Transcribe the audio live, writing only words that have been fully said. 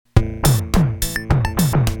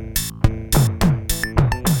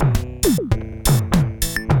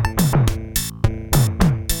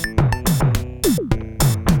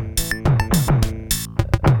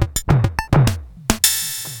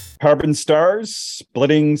carbon stars,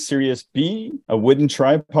 splitting Sirius B, a wooden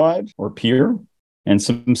tripod or Pier, and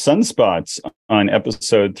some sunspots on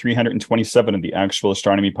episode 327 of the Actual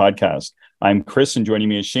Astronomy Podcast. I'm Chris, and joining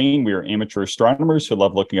me is Shane. We are amateur astronomers who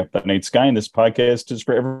love looking up the night sky, and this podcast is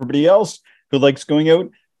for everybody else who likes going out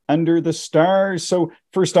under the stars. So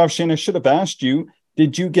first off, Shane, I should have asked you,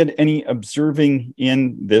 did you get any observing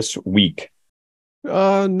in this week?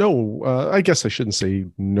 No, I guess I shouldn't say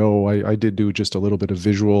no. I did do just a little bit of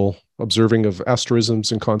visual observing of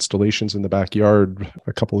asterisms and constellations in the backyard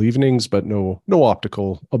a couple evenings, but no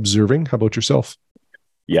optical observing. How about yourself?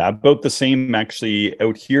 Yeah, about the same. Actually,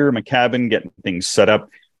 out here in my cabin, getting things set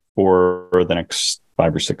up for the next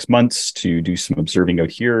 5 or 6 months to do some observing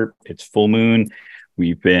out here. It's full moon.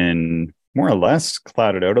 We've been more or less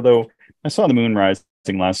clouded out, although I saw the moon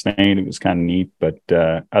rising last night. It was kind of neat, but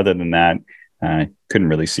other than that, I couldn't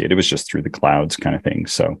really see it. It was just through the clouds kind of thing.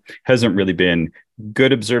 So hasn't really been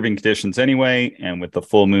good observing conditions anyway. And with the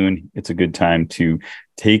full moon, it's a good time to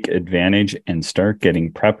take advantage and start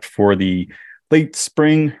getting prepped for the late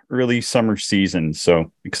spring, early summer season.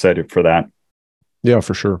 So excited for that. Yeah,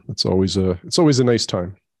 for sure. It's always a nice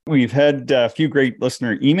time. We've had a few great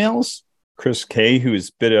listener emails. Chris K, who's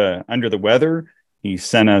a bit under the weather, he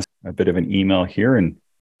sent us a bit of an email here, and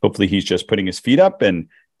hopefully he's just putting his feet up and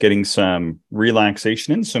getting some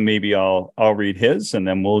relaxation in. So maybe I'll read his and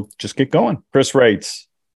then we'll just get going. Chris writes,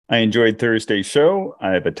 I enjoyed Thursday's show.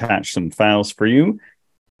 I've attached some files for you.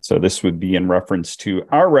 So this would be in reference to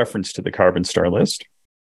our reference to the carbon star list.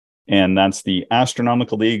 And that's the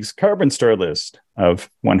Astronomical League's carbon star list of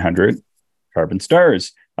 100 carbon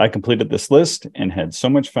stars. I completed this list and had so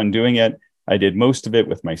much fun doing it. I did most of it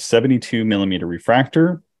with my 72 millimeter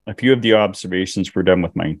refractor. A few of the observations were done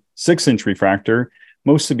with my 6-inch refractor,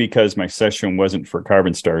 mostly because my session wasn't for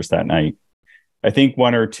carbon stars that night. I think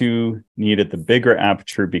 1 or 2 needed the bigger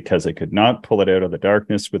aperture because I could not pull it out of the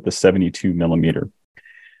darkness with the 72 millimeter.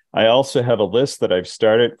 I also have a list that I've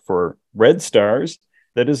started for red stars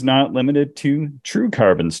that is not limited to true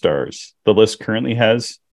carbon stars. The list currently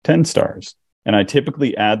has 10 stars, and I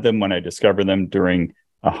typically add them when I discover them during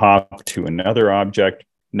a hop to another object.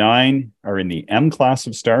 9 are in the M class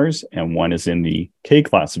of stars, and 1 is in the K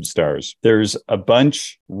class of stars. There's a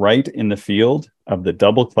bunch right in the field of the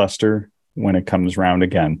double cluster when it comes round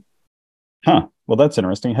again. Well, that's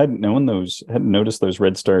interesting. Hadn't noticed those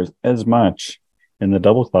red stars as much in the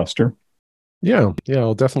double cluster. Yeah,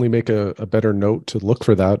 I'll definitely make a better note to look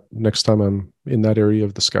for that next time I'm in that area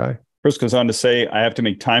of the sky. Chris goes on to say, I have to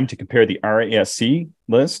make time to compare the RASC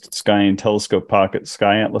list, Sky and Telescope Pocket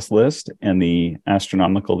Sky Atlas list, and the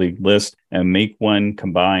Astronomical League list, and make one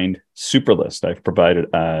combined super list. I've provided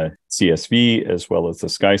a CSV as well as the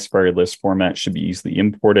Sky Safari list format should be easily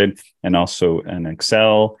imported, and also an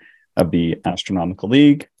Excel of the Astronomical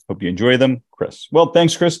League. Hope you enjoy them, Chris. Well,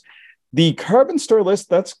 thanks, Chris. The carbon star list,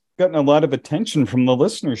 that's gotten a lot of attention from the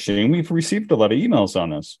listeners, Shane. We've received a lot of emails on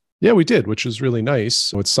this. Yeah, we did, which is really nice.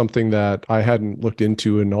 So it's something that I hadn't looked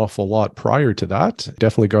into an awful lot prior to that.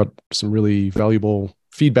 Definitely got some really valuable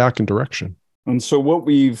feedback and direction. And so what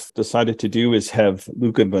we've decided to do is have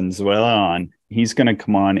Luca Bonzuela on. He's going to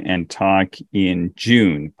come on and talk in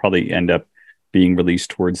June, probably end up being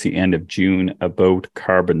released towards the end of June, about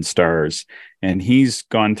carbon stars. And he's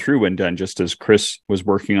gone through and done just as Chris was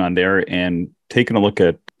working on there and taken a look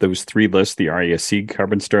at those 3 lists, the RASC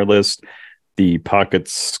carbon star list, the Pocket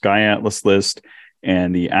Sky Atlas list,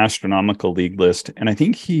 and the Astronomical League list. And I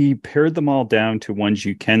think he pared them all down to ones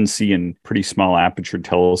you can see in pretty small aperture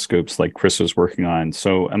telescopes like Chris was working on.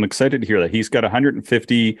 So I'm excited to hear that. He's got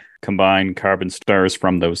 150 combined carbon stars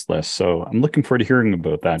from those lists. So I'm looking forward to hearing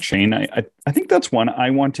about that, Shane. I think that's one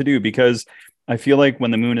I want to do because I feel like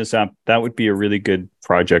when the moon is up, that would be a really good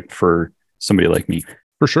project for somebody like me.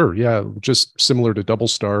 For sure. Yeah. Just similar to double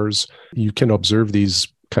stars, you can observe these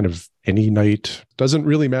kind of any night. Doesn't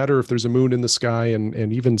really matter if there's a moon in the sky,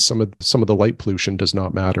 and even some of the light pollution does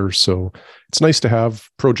not matter. So it's nice to have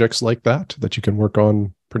projects like that you can work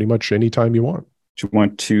on pretty much anytime you want. Do you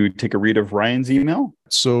want to take a read of Ryan's email?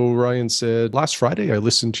 So Ryan said, last Friday, I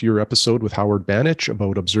listened to your episode with Howard Banich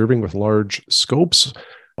about observing with large scopes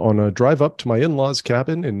on a drive up to my in-laws'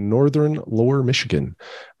 cabin in northern Lower Michigan.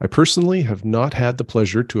 I personally have not had the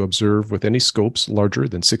pleasure to observe with any scopes larger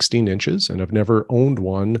than 16 inches and have never owned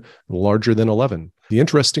one larger than 11. The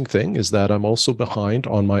interesting thing is that I'm also behind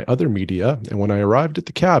on my other media, and when I arrived at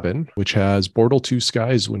the cabin, which has Bortle 2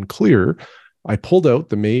 skies when clear, I pulled out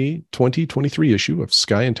the May 2023 issue of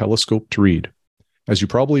Sky and Telescope to read. As you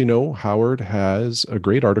probably know, Howard has a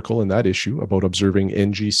great article in that issue about observing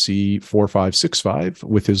NGC 4565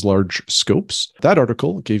 with his large scopes. That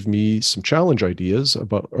article gave me some challenge ideas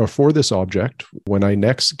for this object when I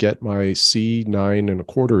next get my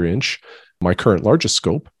C9.25 inch, my current largest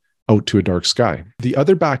scope, out to a dark sky. The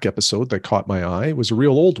other back episode that caught my eye was a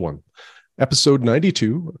real old one. Episode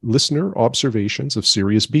 92, Listener Observations of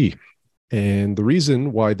Sirius B. And the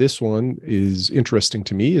reason why this one is interesting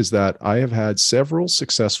to me is that I have had several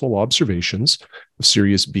successful observations of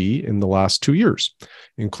Sirius B in the last 2 years,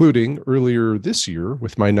 including earlier this year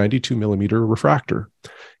with my 92 millimeter refractor.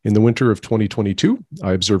 In the winter of 2022,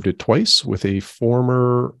 I observed it twice with a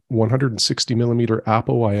former 160 millimeter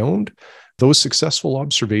Apo I owned. Those successful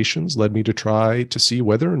observations led me to try to see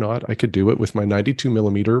whether or not I could do it with my 92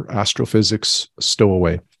 millimeter astrophysics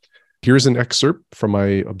stowaway. Here's an excerpt from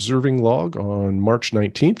my observing log on March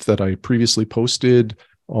 19th that I previously posted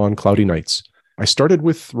on cloudy nights. I started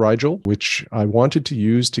with Rigel, which I wanted to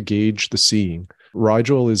use to gauge the seeing.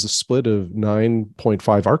 Rigel is a split of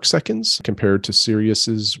 9.5 arc seconds compared to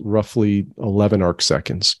Sirius's roughly 11 arc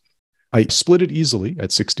seconds. I split it easily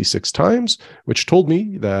at 66 times, which told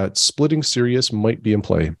me that splitting Sirius might be in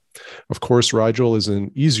play. Of course, Rigel is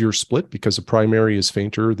an easier split because the primary is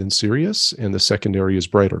fainter than Sirius and the secondary is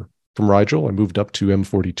brighter. From Rigel, I moved up to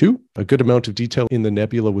M42. A good amount of detail in the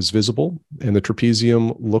nebula was visible, and the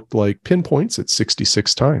trapezium looked like pinpoints at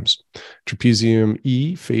 66 times. Trapezium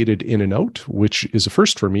E faded in and out, which is a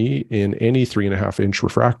first for me in any 3.5-inch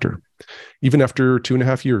refractor. Even after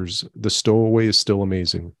 2.5 years, the stowaway is still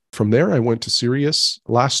amazing. From there, I went to Sirius.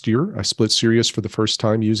 Last year, I split Sirius for the first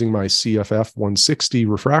time using my CFF 160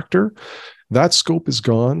 refractor. That scope is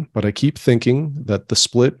gone, but I keep thinking that the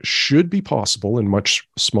split should be possible in much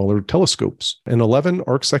smaller telescopes. An 11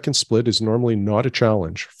 arc-second split is normally not a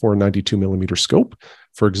challenge for a 92 millimeter scope.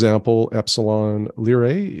 For example, Epsilon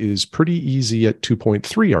Lyrae is pretty easy at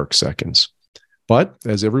 2.3 arc-seconds. But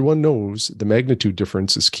as everyone knows, the magnitude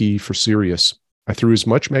difference is key for Sirius. I threw as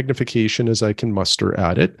much magnification as I can muster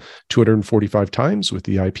at it, 245 times with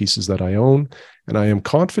the eyepieces that I own, and I am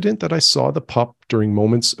confident that I saw the pup during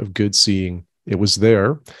moments of good seeing. It was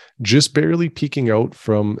there, just barely peeking out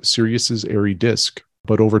from Sirius's airy disk.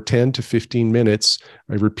 But over 10 to 15 minutes,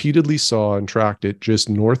 I repeatedly saw and tracked it just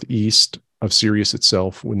northeast of Sirius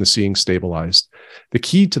itself when the seeing stabilized. The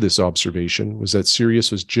key to this observation was that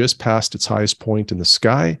Sirius was just past its highest point in the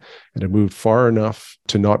sky, and it moved far enough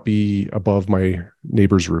to not be above my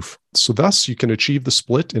neighbor's roof. So thus, you can achieve the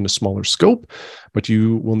split in a smaller scope, but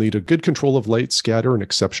you will need a good control of light scatter and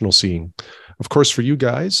exceptional seeing. Of course, for you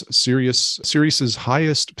guys, Sirius's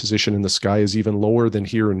highest position in the sky is even lower than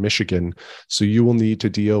here in Michigan, so you will need to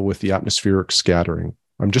deal with the atmospheric scattering.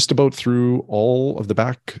 I'm just about through all of the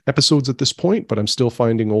back episodes at this point, but I'm still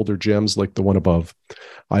finding older gems like the one above.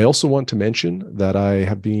 I also want to mention that I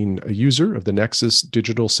have been a user of the Nexus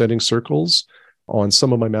digital setting circles on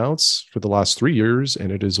some of my mounts for the last 3 years,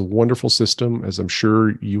 and it is a wonderful system, as I'm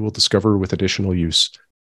sure you will discover with additional use.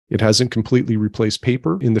 It hasn't completely replaced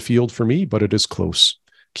paper in the field for me, but it is close.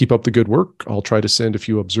 Keep up the good work. I'll try to send a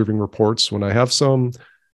few observing reports when I have some.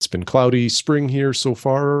 It's been cloudy spring here so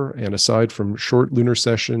far, and aside from short lunar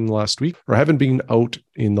session last week, I haven't been out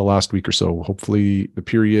in the last week or so. Hopefully the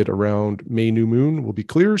period around May new moon will be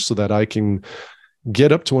clear so that I can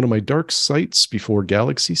get up to one of my dark sites before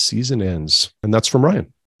galaxy season ends. And that's from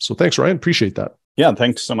Ryan. So thanks, Ryan. Appreciate that. Yeah,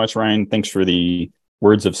 thanks so much, Ryan. Thanks for the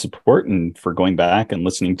words of support and for going back and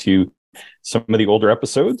listening to some of the older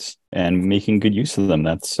episodes and making good use of them.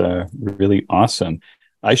 That's really awesome.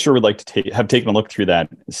 I sure would like to have taken a look through that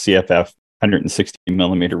CFF 160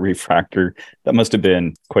 millimeter refractor. That must have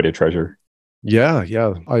been quite a treasure. Yeah.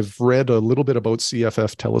 I've read a little bit about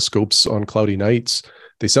CFF telescopes on cloudy nights.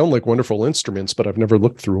 They sound like wonderful instruments, but I've never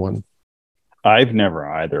looked through one. I've never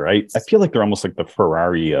either. I feel like they're almost like the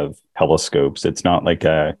Ferrari of telescopes. It's not like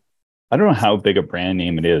I don't know how big a brand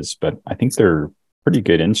name it is, but I think they're pretty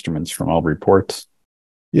good instruments from all reports.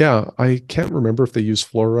 Yeah, I can't remember if they use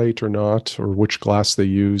fluorite or not, or which glass they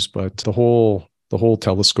use, but the whole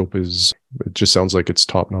telescope it just sounds like it's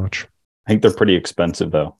top notch. I think they're pretty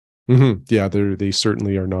expensive though. Mm-hmm. Yeah, they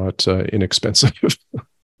certainly are not inexpensive.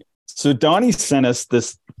 So Donnie sent us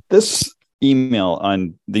this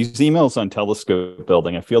emails on telescope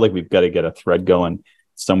building. I feel like we've got to get a thread going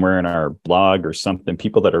somewhere in our blog or something.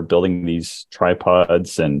 People that are building these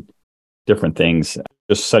tripods and different things.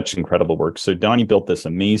 Just such incredible work. So Donnie built this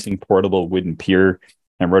amazing portable wooden pier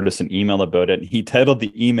and wrote us an email about it. He titled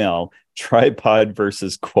the email Tripod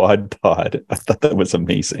versus Quad Pod. I thought that was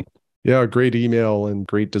amazing. Yeah, great email and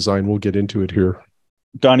great design. We'll get into it here.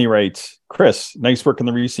 Donnie writes, Chris, nice work on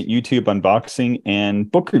the recent YouTube unboxing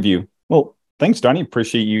and book review. Well, thanks, Donnie.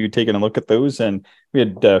 Appreciate you taking a look at those. And we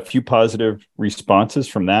had a few positive responses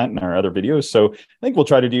from that in our other videos. So I think we'll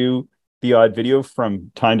try to do the odd video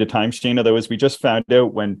from time to time, Shane. Although, as we just found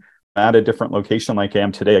out, when at a different location like I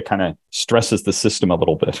am today, it kind of stresses the system a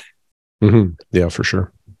little bit. Mm-hmm. Yeah, for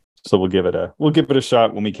sure. So we'll give it a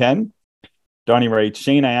shot when we can. Donnie writes,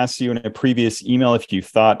 Shane, I asked you in a previous email if you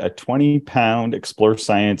thought a 20-pound Explore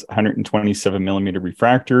Science 127mm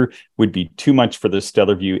refractor would be too much for the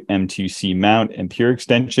Stellarvue M2C mount and Pier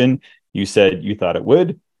extension. You said you thought it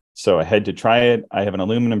would, so I had to try it. I have an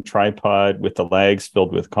aluminum tripod with the legs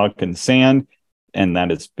filled with caulk and sand, and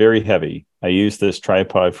that is very heavy. I used this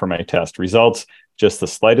tripod for my test results. Just the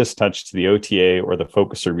slightest touch to the OTA or the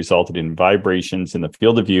focuser resulted in vibrations in the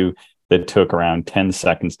field of view that took around 10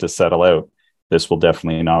 seconds to settle out. This will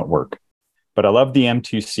definitely not work. But I love the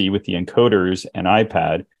M2C with the encoders and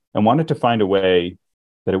iPad and wanted to find a way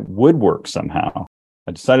that it would work somehow.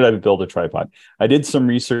 I decided I would build a tripod. I did some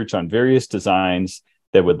research on various designs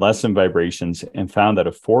that would lessen vibrations and found that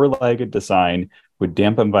a 4-legged design would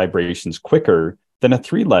dampen vibrations quicker than a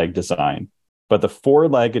 3-leg design. But the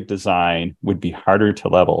 4-legged design would be harder to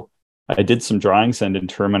level. I did some drawings and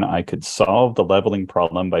determined I could solve the leveling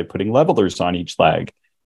problem by putting levelers on each leg.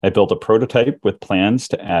 I built a prototype with plans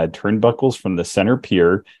to add turnbuckles from the center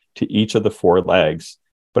pier to each of the 4 legs.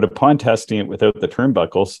 But upon testing it without the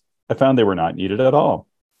turnbuckles, I found they were not needed at all.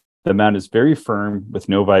 The mount is very firm with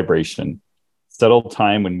no vibration. Settle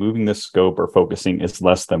time when moving the scope or focusing is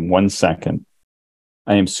less than 1 second.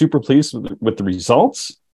 I am super pleased with the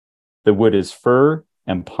results. The wood is fir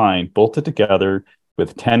and pine bolted together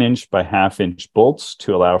with 10-inch by half-inch bolts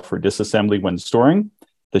to allow for disassembly when storing.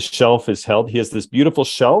 The shelf is held. He has this beautiful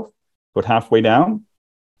shelf about halfway down,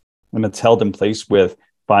 and it's held in place with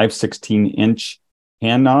 5 16-inch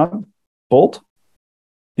hand knob bolt.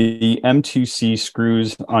 The M2C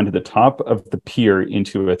screws onto the top of the pier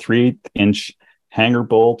into a 3/8-inch hanger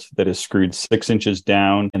bolt that is screwed 6 inches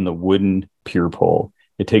down in the wooden pier pole.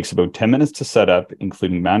 It takes about 10 minutes to set up,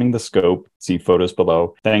 including mounting the scope. See photos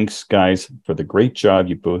below. Thanks, guys, for the great job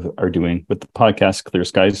you both are doing with the podcast Clear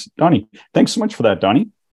Skies. Donnie, thanks so much for that, Donnie.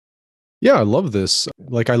 Yeah, I love this.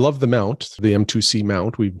 Like, I love the mount, the M2C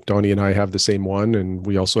mount. Donnie and I have the same one, and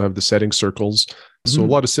we also have the setting circles. So a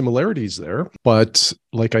lot of similarities there. But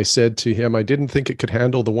like I said to him, I didn't think it could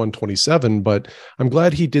handle the 127, but I'm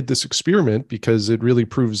glad he did this experiment because it really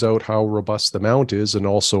proves out how robust the mount is and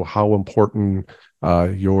also how important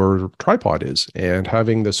your tripod is. And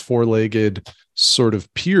having this 4-legged sort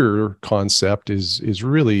of pier concept is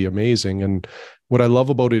really amazing. And what I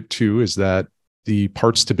love about it too is that the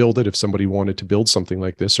parts to build it, if somebody wanted to build something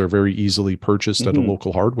like this, are very easily purchased at a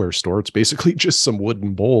local hardware store. It's basically just some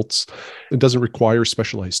wooden bolts. It doesn't require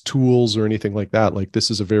specialized tools or anything like that. Like, this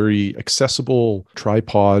is a very accessible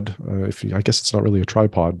tripod. I guess it's not really a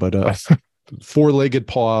tripod, but a 4-legged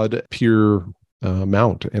pod pier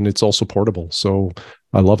mount, and it's also portable. So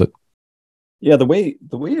I love it. Yeah, the way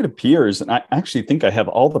it appears, and I actually think I have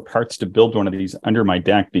all the parts to build one of these under my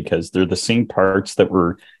deck because they're the same parts that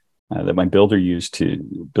were that my builder used to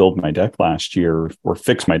build my deck last year, or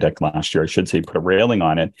fix my deck last year, I should say, put a railing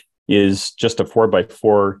on it, is just a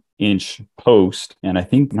 4x4-inch post. And I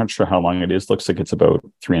think, I'm not sure how long it is. Looks like it's about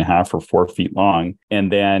 3.5 or 4 feet long. And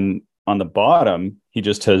then on the bottom, he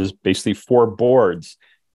just has basically 4 boards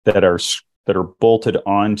that are bolted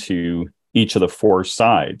onto each of the 4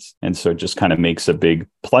 sides. And so it just kind of makes a big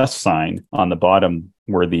plus sign on the bottom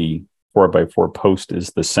where the 4x4 post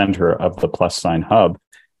is the center of the plus sign hub.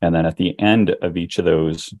 And then at the end of each of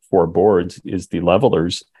those 4 boards is the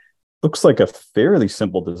levelers. Looks like a fairly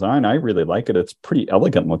simple design. I really like it. It's pretty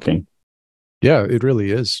elegant looking. Yeah, it really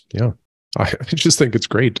is. Yeah. I just think it's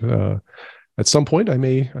great. At some point, I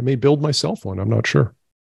may build myself one. I'm not sure.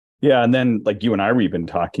 Yeah. And then, like you and I were even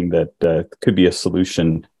talking, that could be a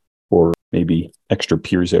solution for maybe extra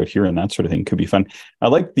piers out here and that sort of thing. Could be fun. I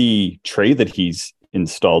like the tray that he's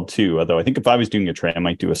installed too, although I think if I was doing a tray, I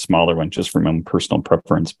might do a smaller one just for my own personal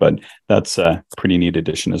preference, but that's a pretty neat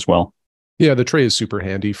addition as well. Yeah, the tray is super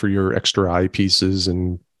handy for your extra eyepieces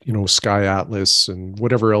and, Sky Atlas and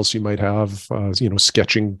whatever else you might have,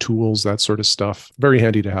 sketching tools, that sort of stuff. Very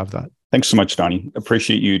handy to have that. Thanks so much, Donnie.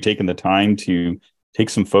 Appreciate you taking the time to take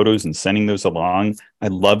some photos and sending those along. I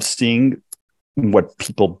love seeing what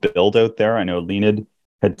people build out there. I know Leonid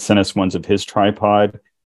had sent us ones of his tripod.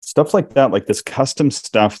 Stuff like that, like this custom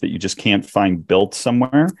stuff that you just can't find built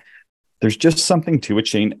somewhere. There's just something to it,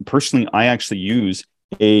 Shane. Personally, I actually use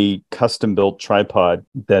a custom built tripod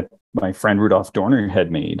that my friend Rudolph Dorner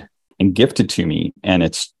had made. and gifted to me. And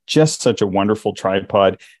it's just such a wonderful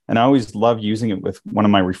tripod. And I always love using it with one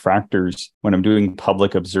of my refractors when I'm doing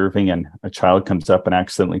public observing and a child comes up and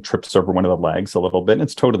accidentally trips over one of the legs a little bit. And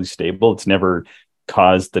it's totally stable. It's never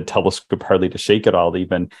caused the telescope hardly to shake at all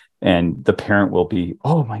even. And the parent will be,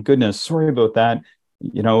 oh my goodness, sorry about that.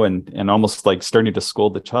 And almost like starting to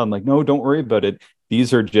scold the child. I'm like, no, don't worry about it.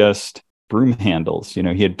 These are just broom handles. He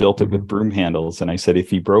had built it with broom handles. And I said, if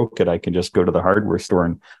he broke it, I can just go to the hardware store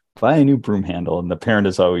and buy a new broom handle. And the parent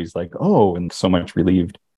is always like, oh, and so much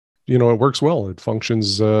relieved. It works well. It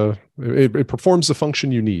functions, it performs the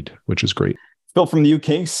function you need, which is great. Phil from the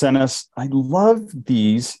UK sent us, I love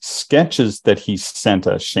these sketches that he sent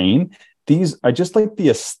us, Shane. I just like the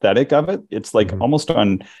aesthetic of it. It's like almost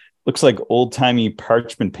looks like old-timey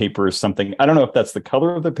parchment paper or something. I don't know if that's the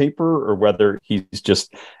color of the paper or whether he's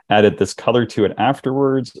just added this color to it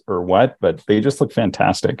afterwards or what, but they just look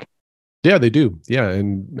fantastic. Yeah, they do. Yeah,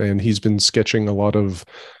 and he's been sketching a lot of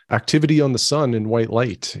activity on the sun in white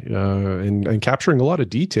light, and capturing a lot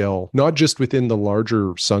of detail, not just within the larger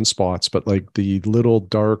sunspots, but like the little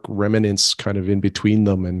dark remnants kind of in between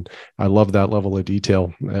them. And I love that level of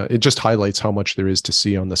detail. It just highlights how much there is to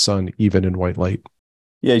see on the sun, even in white light.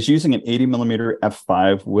 Yeah, he's using an 80 millimeter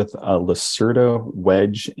f5 with a Lacerda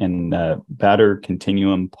wedge and batter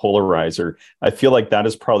continuum polarizer. I feel like that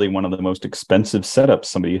is probably one of the most expensive setups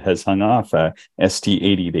somebody has hung off a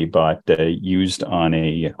ST80 they bought used on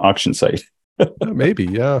a auction site. Maybe,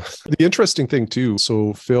 yeah. The interesting thing too,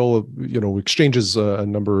 so Phil, exchanges a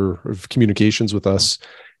number of communications with us.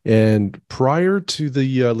 And prior to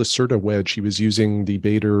the Lacerda wedge, he was using the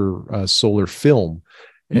Bader solar film.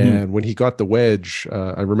 And when he got the wedge,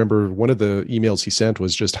 I remember one of the emails he sent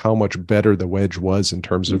was just how much better the wedge was in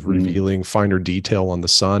terms of revealing finer detail on the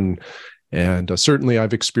sun. And certainly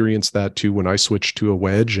I've experienced that too when I switched to a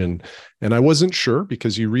wedge. And I wasn't sure,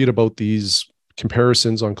 because you read about these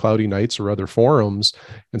comparisons on Cloudy Nights or other forums,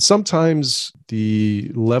 and sometimes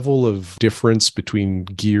the level of difference between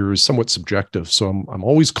gear is somewhat subjective. So I'm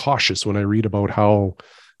always cautious when I read about how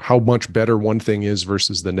much better one thing is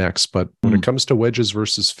versus the next. But when it comes to wedges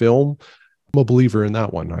versus film, I'm a believer in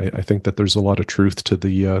that one. I think that there's a lot of truth to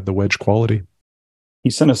the wedge quality. He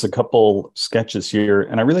sent us a couple sketches here,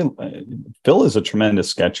 and Phil is a tremendous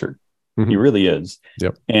sketcher. He really is.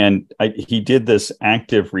 Yep. And he did this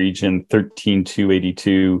active region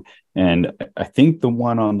 13282. And I think the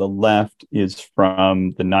one on the left is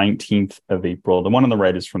from the 19th of April. The one on the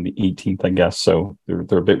right is from the 18th, I guess. So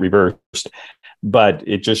they're a bit reversed. But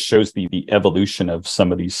it just shows the evolution of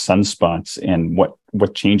some of these sunspots and what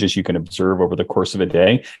changes you can observe over the course of a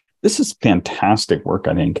day. This is fantastic work,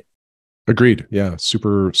 I think. Agreed. Yeah,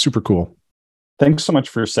 super, super cool. Thanks so much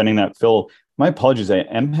for sending that, Phil. My apologies. I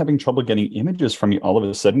am having trouble getting images from you all of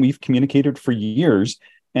a sudden. We've communicated for years.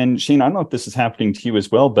 And Shane, I don't know if this is happening to you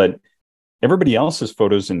as well, but everybody else's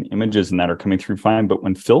photos and images and that are coming through fine. But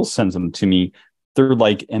when Phil sends them to me, they're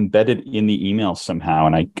like embedded in the email somehow.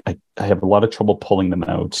 And I have a lot of trouble pulling them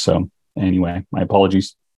out. So anyway, my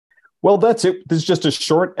apologies. Well, that's it. This is just a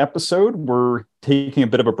short episode. We're taking a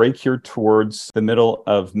bit of a break here towards the middle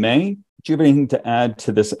of May. Do you have anything to add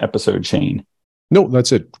to this episode, Shane? No,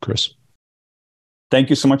 that's it, Chris. Thank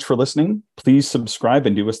you so much for listening. Please subscribe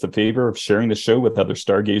and do us the favor of sharing the show with other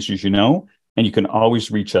stargazers you know. And you can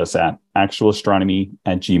always reach us at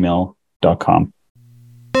actualastronomy@gmail.com.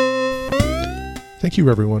 Thank you,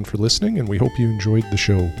 everyone, for listening, and we hope you enjoyed the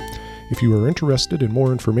show. If you are interested in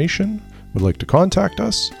more information, would like to contact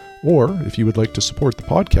us, or if you would like to support the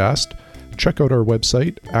podcast, check out our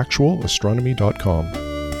website, actualastronomy.com.